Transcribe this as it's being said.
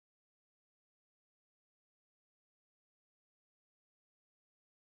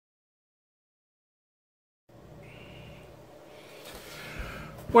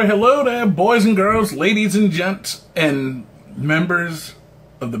Well, hello there, boys and girls, ladies and gents, and members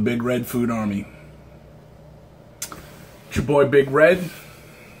of the Big Red Food Army. It's your boy Big Red,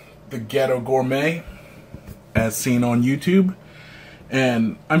 the Ghetto Gourmet, as seen on YouTube.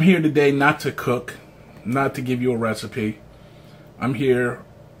 And I'm here today not to cook, not to give you a recipe. I'm here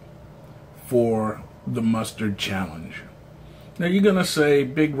for the mustard challenge. Now you're going to say,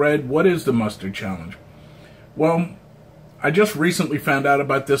 Big Red, what is the mustard challenge? Well, I just recently found out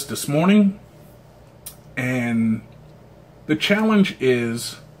about this morning, and the challenge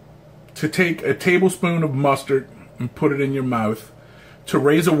is to take a tablespoon of mustard and put it in your mouth to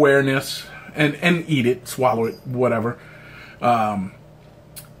raise awareness and eat it, swallow it, whatever, to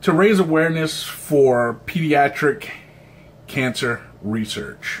raise awareness for pediatric cancer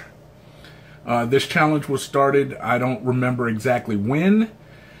research. This challenge was started, I don't remember exactly when,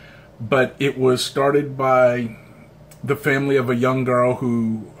 but it was started by the family of a young girl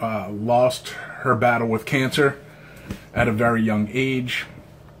who lost her battle with cancer at a very young age.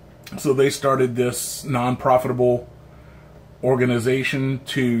 So they started this non-profitable organization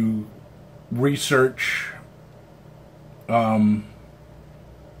to research a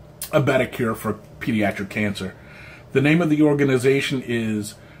better cure for pediatric cancer. The name of the organization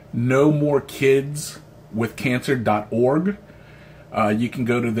is NoMoreKidsWithCancer.org. You can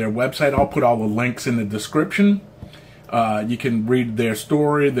go to their website. I'll put all the links in the description. You can read their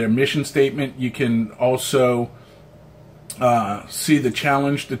story, their mission statement. You can also see the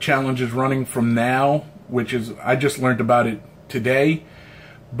challenge. The challenge is running from now, which is, I just learned about it today,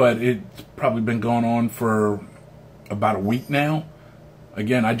 but it's probably been going on for about a week now.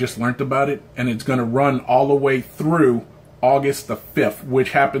 Again, I just learned about it, and it's going to run all the way through August the 5th,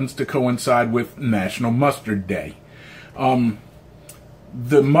 which happens to coincide with National Mustard Day.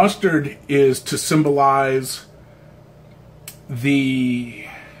 The mustard is to symbolize the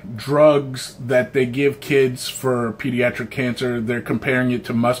drugs that they give kids for pediatric cancer. They're comparing it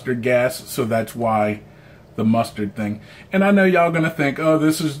to mustard gas, so that's why the mustard thing. And I know y'all gonna think, oh,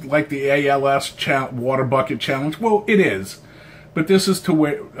 this is like the ALS water bucket challenge. Well, it is, but this is to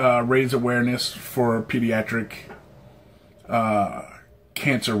raise awareness for pediatric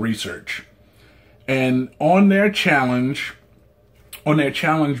cancer research. And on their challenge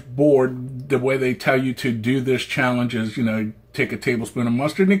board, the way they tell you to do this challenge is, you know, take a tablespoon of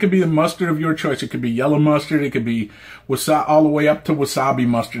mustard, and it could be the mustard of your choice. It could be yellow mustard, it could be all the way up to wasabi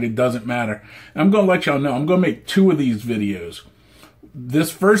mustard. It doesn't matter. And I'm going to let y'all know, I'm going to make 2 of these videos.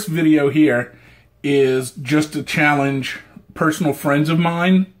 This first video here is just to challenge personal friends of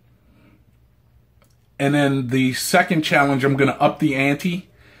mine. And then the second challenge, I'm going to up the ante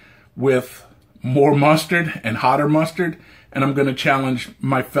with more mustard and hotter mustard. And I'm going to challenge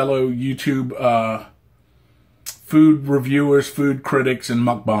my fellow YouTube food reviewers, food critics, and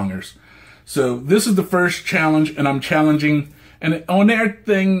mukbangers. So this is the first challenge, and I'm challenging, and on their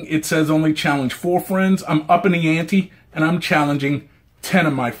thing, it says only challenge 4 friends. I'm upping the ante, and I'm challenging 10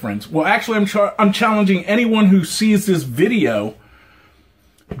 of my friends. Well, actually, I'm challenging anyone who sees this video,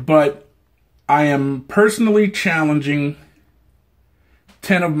 but I am personally challenging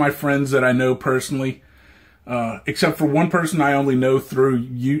 10 of my friends that I know personally. Except for one person I only know through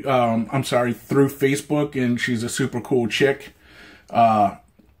through Facebook, and she's a super cool chick. But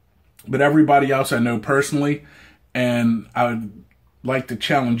everybody else I know personally, and I would like to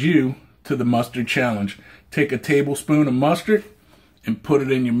challenge you to the mustard challenge. Take a tablespoon of mustard and put it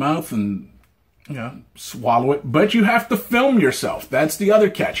in your mouth and, you know, swallow it. But you have to film yourself. That's the other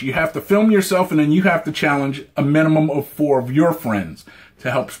catch. You have to film yourself, and then you have to challenge a minimum of 4 of your friends to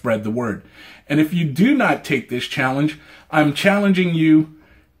help spread the word. And if you do not take this challenge, I'm challenging you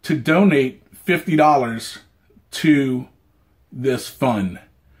to donate $50 to this fund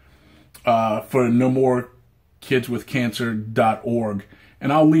for NoMoreKidsWithCancer.org.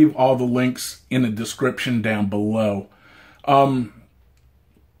 And I'll leave all the links in the description down below. So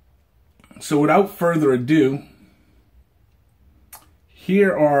without further ado,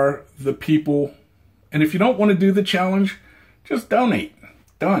 here are the people. And if you don't want to do the challenge, just donate.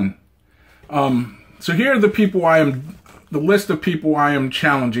 Done. So here are the people the list of people I am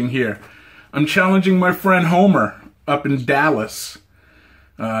challenging here. I'm challenging my friend Homer up in Dallas.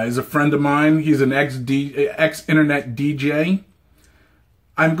 He's a friend of mine. He's an ex-internet DJ.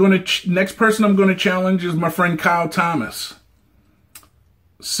 Next person I'm going to challenge is my friend Kyle Thomas,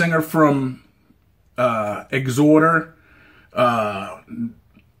 singer from Exhorter.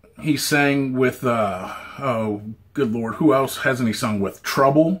 He sang with, oh, good Lord, who else hasn't he sung with?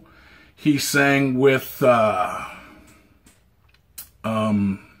 Trouble. He sang with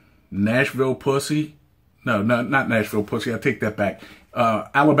Nashville Pussy. No, not Nashville Pussy. I take that back.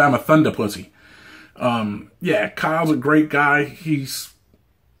 Alabama Thunder Pussy. Yeah, Kyle's a great guy. He's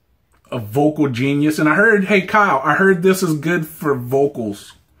a vocal genius. And I heard, hey, Kyle, I heard this is good for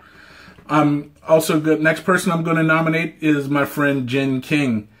vocals. Also good. Next person I'm going to nominate is my friend Jen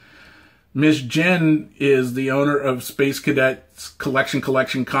King. Miss Jen is the owner of Space Cadets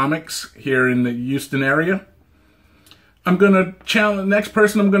Collection Comics here in the Houston area. I'm going to challenge, next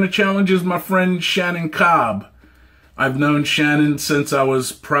person I'm going to challenge is my friend Shannon Cobb. I've known Shannon since I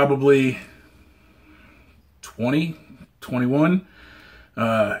was probably 20, 21.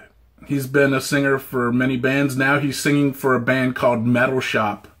 He's been a singer for many bands. Now he's singing for a band called Metal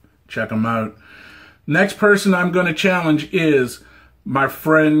Shop. Check him out. Next person I'm going to challenge is my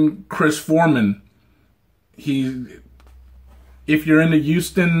friend Chris Foreman. If you're in the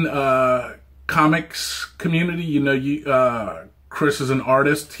Houston comics community, you know Chris is an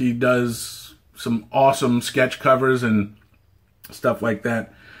artist. He does some awesome sketch covers and stuff like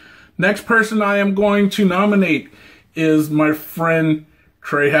that. Next person I am going to nominate is my friend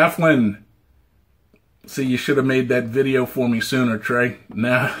Trey Heflin. See, you should have made that video for me sooner, Trey.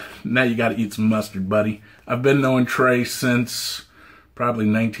 Now you got to eat some mustard, buddy. I've been knowing Trey since probably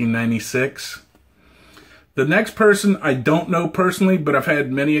 1996. The next person I don't know personally, but I've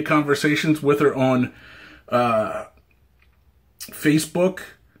had many conversations with her on Facebook.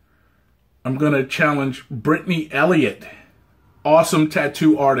 I'm going to challenge Brittany Elliot, awesome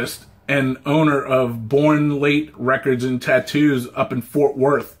tattoo artist and owner of Born Late Records and Tattoos up in Fort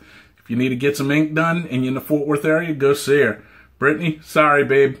Worth. If you need to get some ink done and you're in the Fort Worth area, go see her. Brittany, sorry,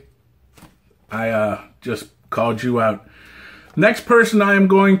 babe. I just called you out. Next person I am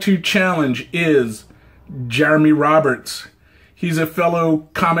going to challenge is Jeramy Roberts. He's a fellow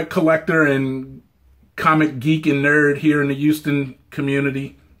comic collector and comic geek and nerd here in the Houston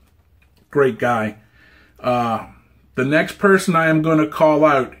community. Great guy. The next person I am going to call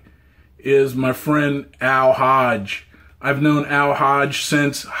out is my friend Al Hodge. I've known Al Hodge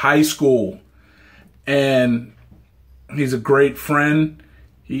since high school, and he's a great friend.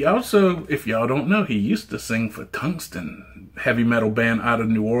 He also, if y'all don't know, he used to sing for Tungsten, heavy metal band out of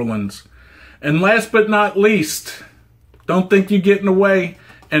New Orleans. And last but not least, don't think you're getting away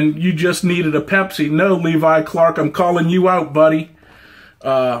and you just needed a Pepsi. No, Levi Clark, I'm calling you out, buddy.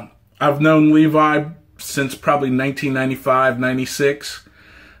 I've known Levi since probably 1995, 96.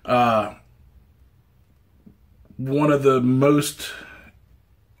 One of the most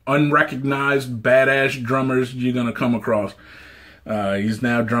unrecognized badass drummers you're going to come across. He's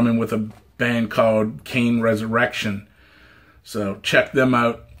now drumming with a band called Kane Resurrection. So check them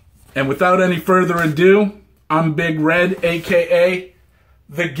out. And without any further ado, I'm Big Red, a.k.a.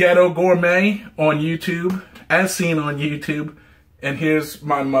 The Ghetto Gourmet on YouTube, as seen on YouTube. And here's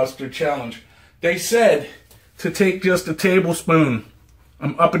my mustard challenge. They said to take just a tablespoon.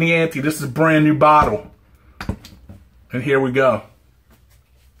 I'm upping the ante. This is a brand new bottle. And here we go.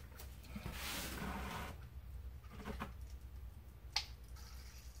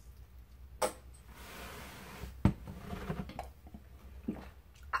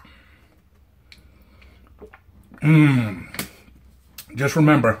 Just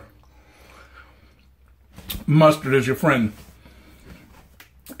remember, mustard is your friend.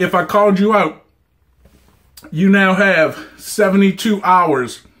 If I called you out, you now have 72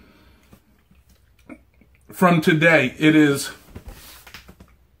 hours from today. It is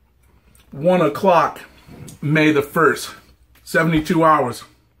 1 o'clock, May the 1st. 72 hours.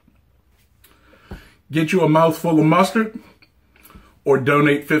 Get you a mouthful of mustard or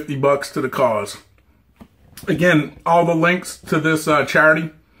donate $50 to the cause. Again, all the links to this charity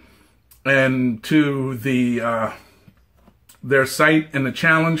and to the their site and the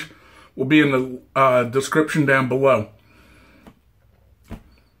challenge will be in the description down below.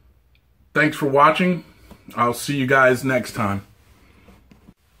 Thanks for watching. I'll see you guys next time.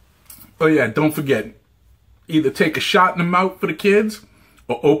 Oh yeah, don't forget, either take a shot in the mouth for the kids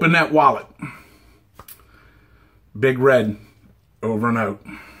or open that wallet. Big Red, over and out.